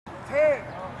10.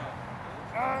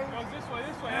 Goes this way.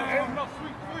 No,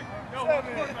 sweet. Yo,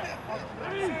 7.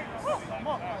 6. come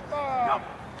on. 5.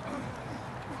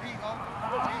 There you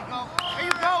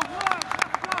go.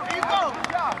 There you go.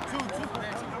 Two.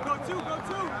 Go two.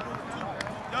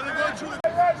 Y'all go two.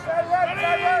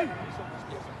 Ready.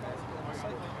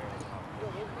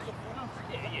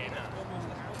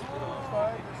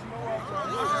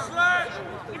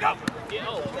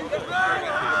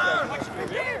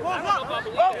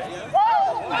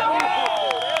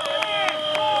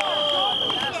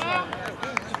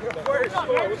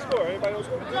 What score? Anybody else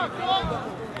score?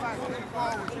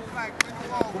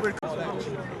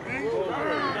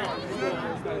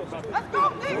 Let's go,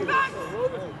 defense!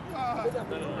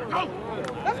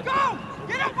 Let's go!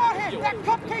 Get up on him! That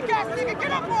cupcake ass nigga,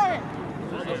 get up on him!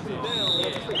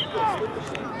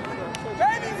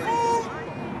 Baby food!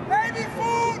 Baby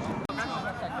food!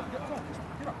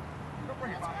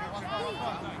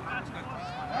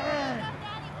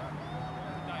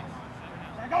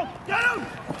 Go! Get him!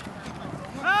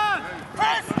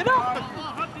 Press! Get up!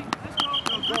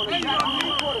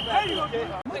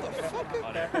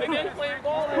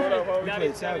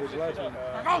 Savage last one.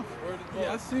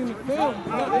 Yeah, I seen the film.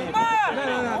 No,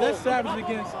 that's Savage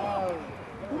against.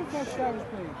 Who the fuck Savage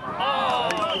playing? Go,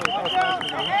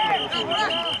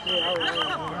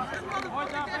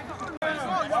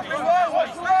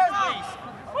 boys! Let's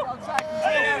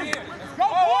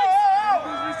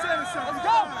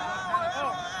go!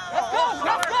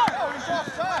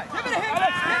 Give it a hit!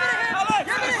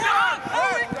 Give it a shot!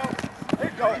 There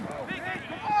you go.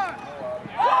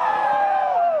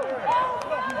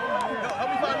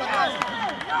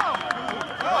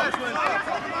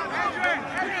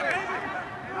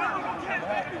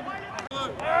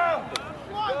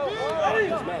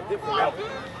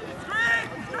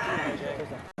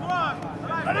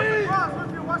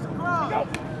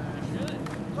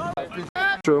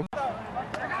 True.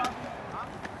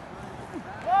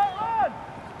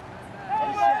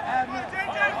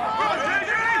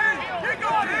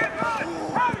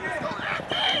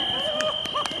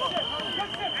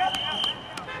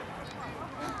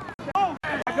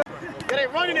 Y'all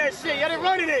ain't running that shit. Y'all ain't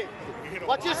running it.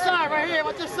 Watch your side right here.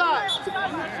 Watch your side.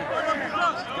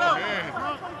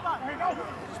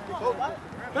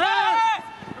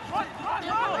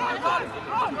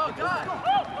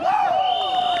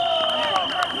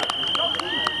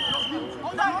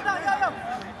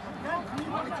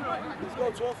 Let's go,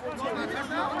 12-14.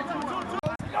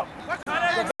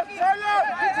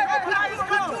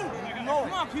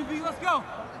 Come on, QB, let's go!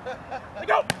 Let's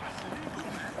go!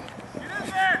 Get in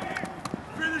there!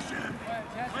 Finish it!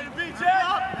 Way to beat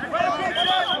Chad! Way to beat Chad!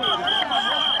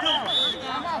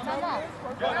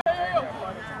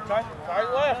 Tight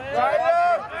left! Tight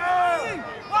left!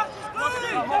 Watch the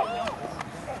screen! Good!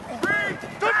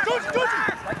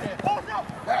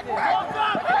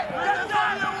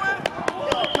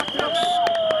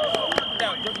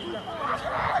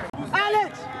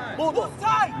 Alex! Who's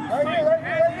tight? Right here.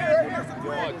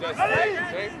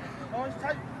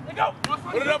 Let's go!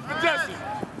 Put it up for Jesse!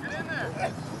 Get in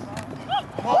there!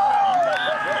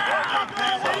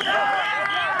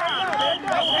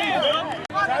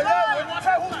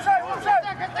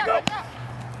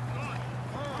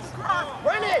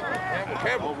 Run it.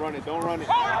 Careful, run it, don't run it.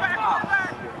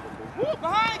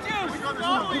 Behind you!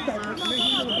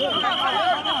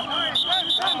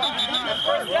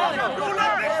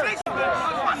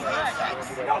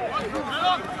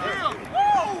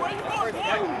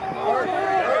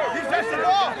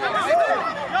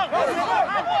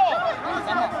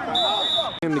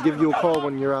 Him to give you a call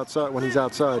when you're outside, when he's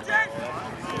outside.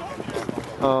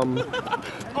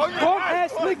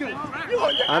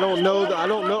 I don't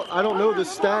know the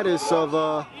status of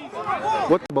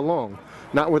what they belong,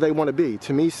 not where they want to be.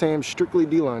 To me, Sam, strictly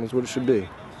D-line is what it should be.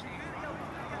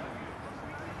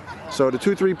 So the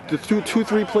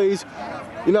 2-3 plays,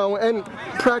 you know, and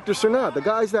practice or not, the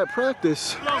guys that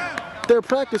practice, they're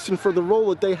practicing for the role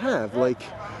that they have. Like,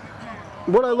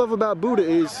 what I love about Buddha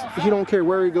is he don't care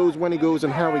where he goes, when he goes,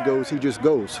 and how he goes. He just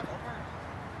goes.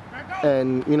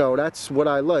 And, you know, that's what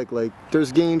I like. Like,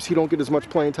 there's games he don't get as much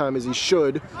playing time as he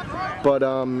should, but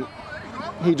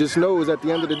he just knows at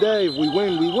the end of the day, if we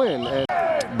win, we win.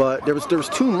 But there was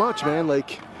too much, man.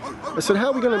 Like, I said, how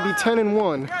are we going to be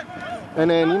 10-1? And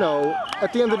then, you know,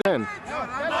 at the end of the day.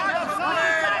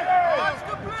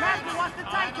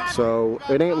 So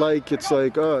it ain't like it's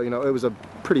like, you know, it was a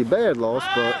pretty bad loss,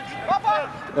 but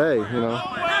hey, you know,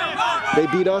 they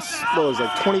beat us, what was it,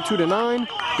 like 22-9.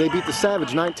 They beat the Savage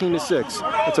 19-6.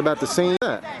 It's about the same.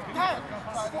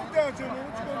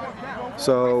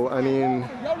 So, I mean,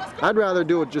 I'd rather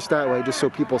do it just that way, just so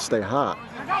people stay hot.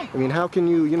 I mean, how can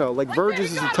you, you know, like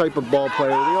Burgess is the type of ball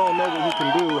player, we all know what he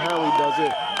can do, how he does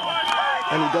it,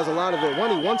 and he does a lot of it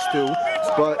when he wants to,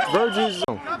 but Burgess,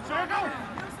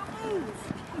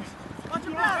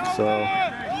 so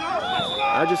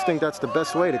I just think that's the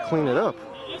best way to clean it up.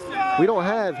 We don't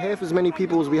have half as many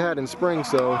people as we had in spring,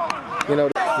 so, you know,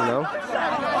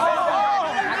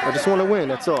 I just want to win,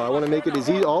 that's all. I want to make it as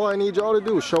easy. All I need y'all to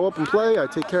do is show up and play. I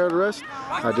take care of the rest.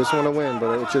 I just want to win,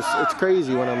 but it's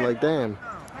crazy when I'm like, damn,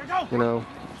 you know,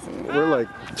 we're like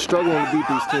struggling to beat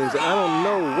these teams, and I don't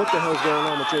know what the hell's going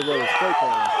on with Jay Lowe's play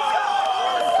calling.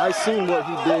 I seen what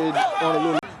he did on a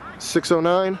little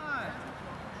 609,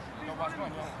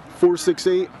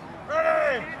 468,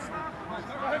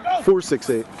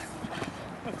 468.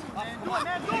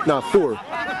 Nah, 4.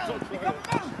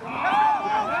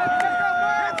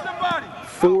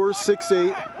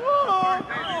 468.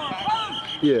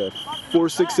 Yeah,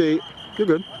 468. You're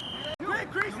good.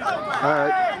 All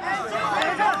right.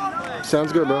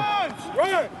 Sounds good, bro. All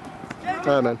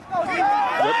right, man.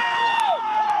 Yep.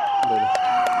 Later.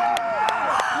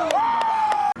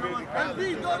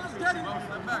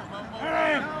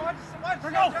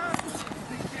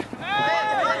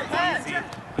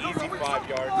 Easy 5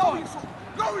 yards.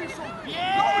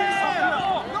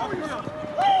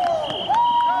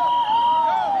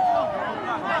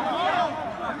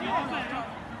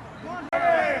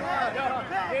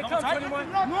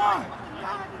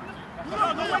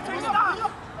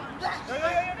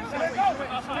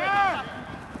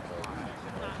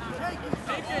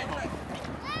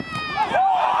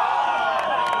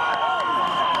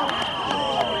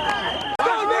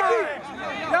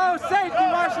 Yo, safety,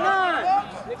 watch 9.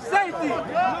 Safety.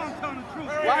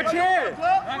 Watch here.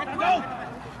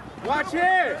 Watch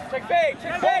here. Check fake.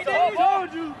 Check fake. I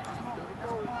told you.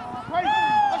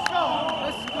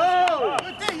 Let's go.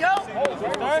 Good thing, yo.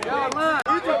 Line.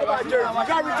 You talk about jerseys. You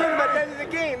got to return them at the end of the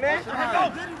game, man.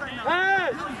 Hey.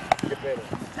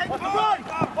 Take the run.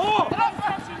 Oh.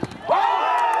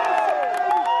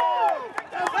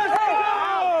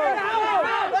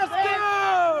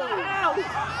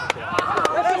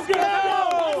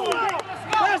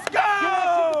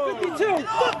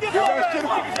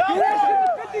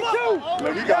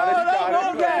 You got it.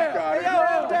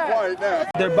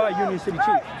 They're by Union City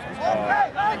Chiefs.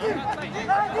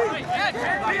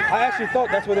 I actually thought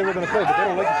that's where they were going to play, but they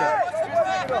don't like each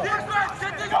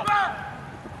other.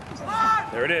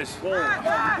 There it is.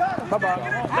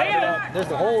 Bye-bye. There's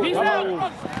the hole.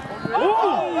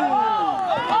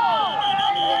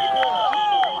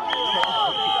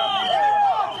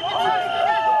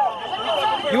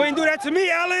 You ain't do that to me,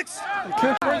 Alex.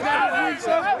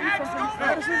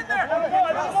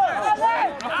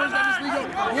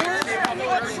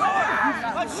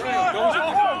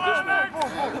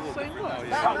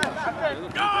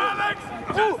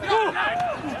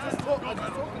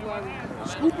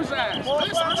 Scoop his ass.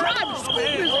 I'm driving. Scoop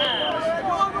his ass.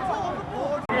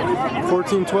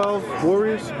 14-12,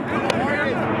 Warriors.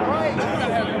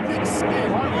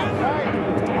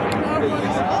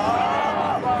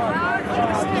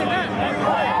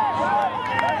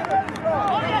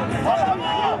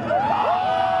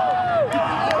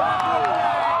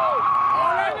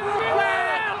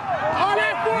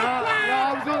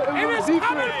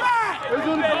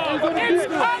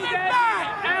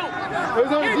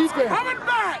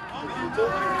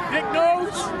 Dick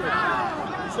knows.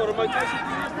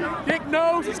 Dick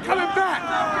knows he's coming back.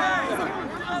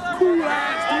 Cool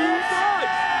ass dude.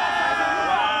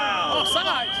 All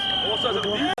sides. All sides of the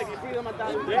beat.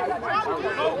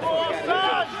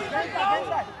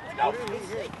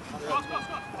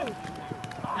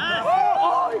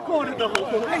 Oh, he's going in the hole.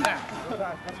 Let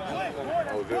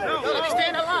me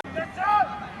stand alive.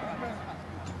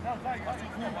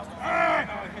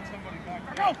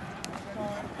 Go.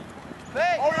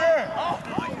 Hey! Oh, yeah! Oh.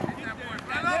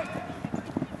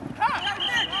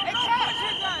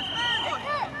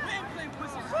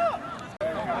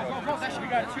 We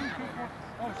got 2.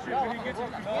 Oh, shit, we didn't get to. We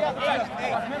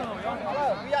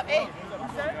have 8.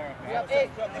 We have 8.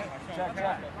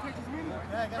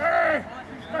 Hey!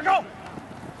 Let's go!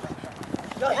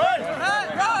 Run!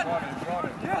 Run!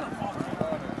 Get him!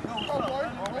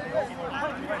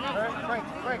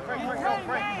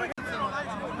 Break.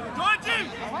 Georgie!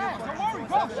 Don't worry,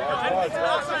 go!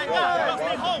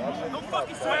 Stay home. Don't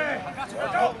fucking sweat. I got you. Go!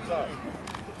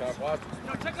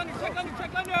 No, check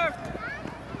under.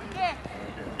 There.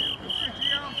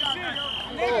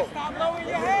 Nigga, stop lowering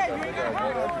your head. You ain't got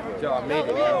hurt. Y'all made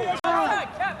it. Outside,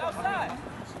 Cap, outside.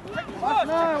 Watch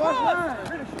 9.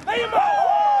 Lay him out!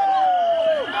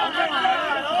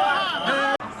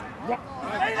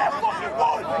 that fucking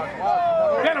ball!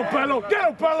 Get him, Bello! Get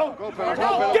him, Bello!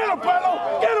 Get him, Bello!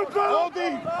 Get him, Bello!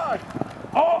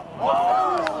 Oh!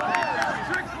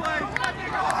 Trick play!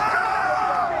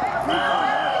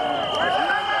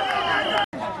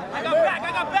 I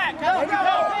got back! Go!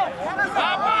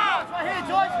 Right here,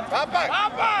 George. Go!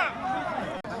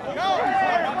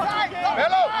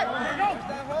 Bello!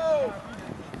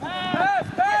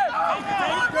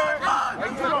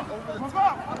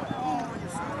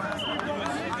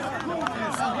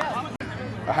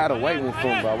 I had a white one for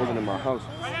him, but I wasn't in my house.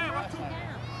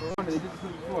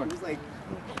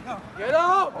 Get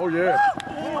up! Oh yeah.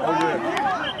 Oh yeah.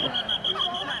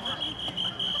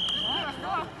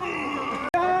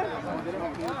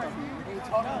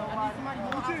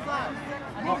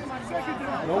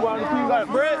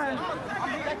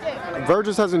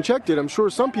 Burgess hasn't checked it. I'm sure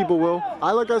some people will.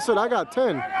 Like I said, I got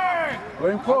 10.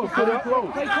 Play him close, play him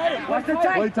close. Play tight. Watch the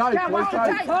tight. Play tight, play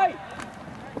tight.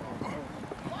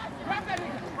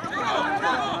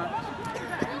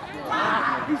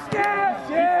 He's scared.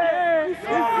 He's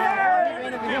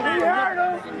scared. He heard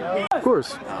him. Of course.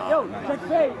 Yo, check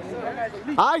face.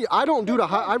 I don't do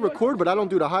I record, but I don't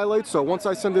do the highlights. So once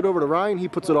I send it over to Ryan, he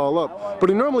puts it all up. But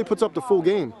he normally puts up the full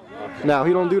game. Now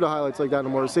he don't do the highlights like that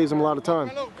anymore. It saves him a lot of time.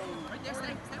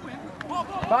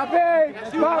 Papi!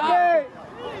 Papi!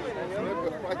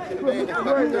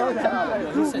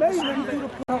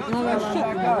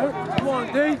 Come on,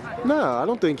 D. Nah, I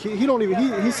don't think he don't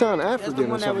even he sound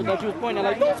African or something. That you was pointing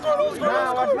like, watch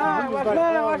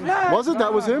nine. Was it?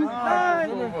 That was him?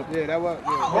 Yeah, that was.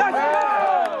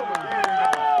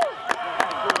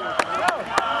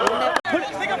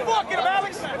 Stick a fork in him,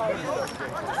 Alex!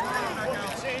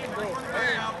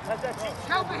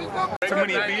 Too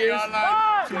many beers.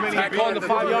 Too many beers. On the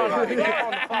 5 yard line.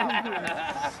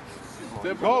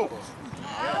 Go.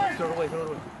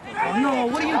 No,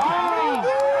 what are you doing?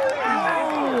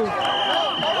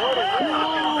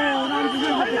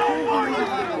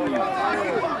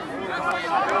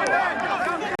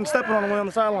 I'm stepping on the way on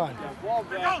the sideline.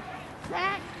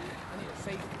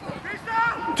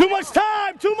 Too much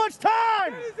time. Too much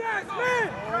time.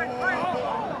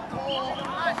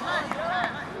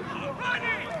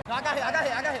 I got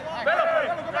hit. Bello,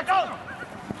 back up.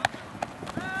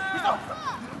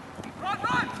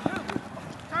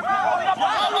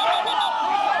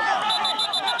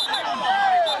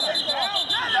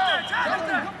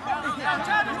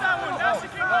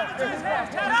 Run!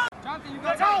 Jonathan, you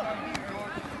got it.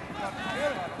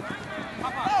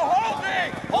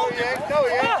 Hold it. No,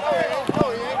 yeah.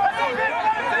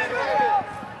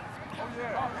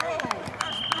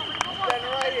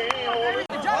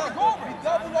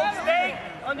 Stay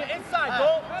on the inside, go.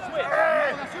 Switch.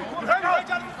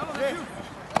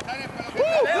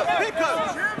 Good pickup.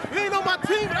 You ain't on my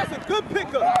team, but that's a good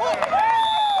pickup.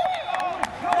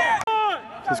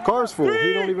 His car's full.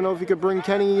 He don't even know if he could bring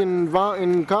Kenny and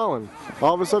Colin.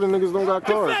 All of a sudden, niggas don't got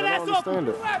cars. I don't understand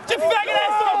it. Get your faggot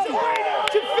ass off!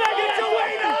 Get your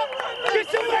weight up! Get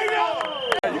your weight up!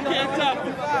 You can't tell.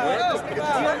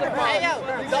 Hey, yo,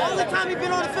 the only time he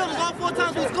been on the field is all 4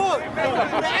 times we scored. The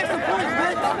extra points,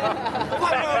 bitch.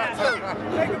 Fuck wrong with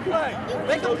you?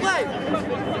 Make a play.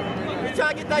 We try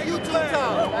to get that YouTube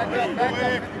time.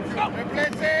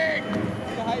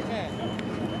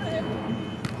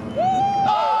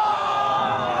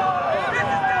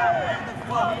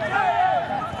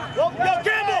 Yo,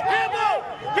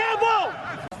 Campbell!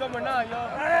 Number 9, yo.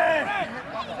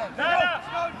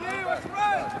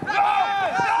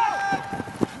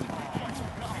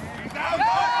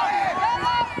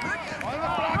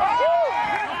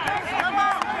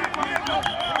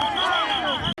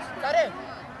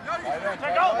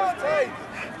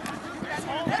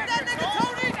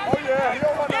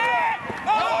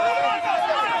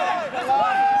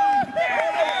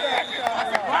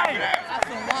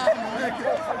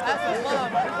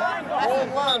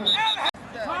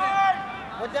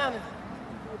 What down is it?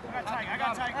 I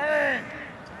got tight. Hey!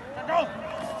 Go!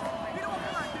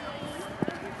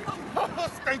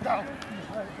 Stay down.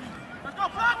 Let's go,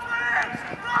 block for him!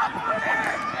 Block for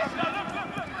him!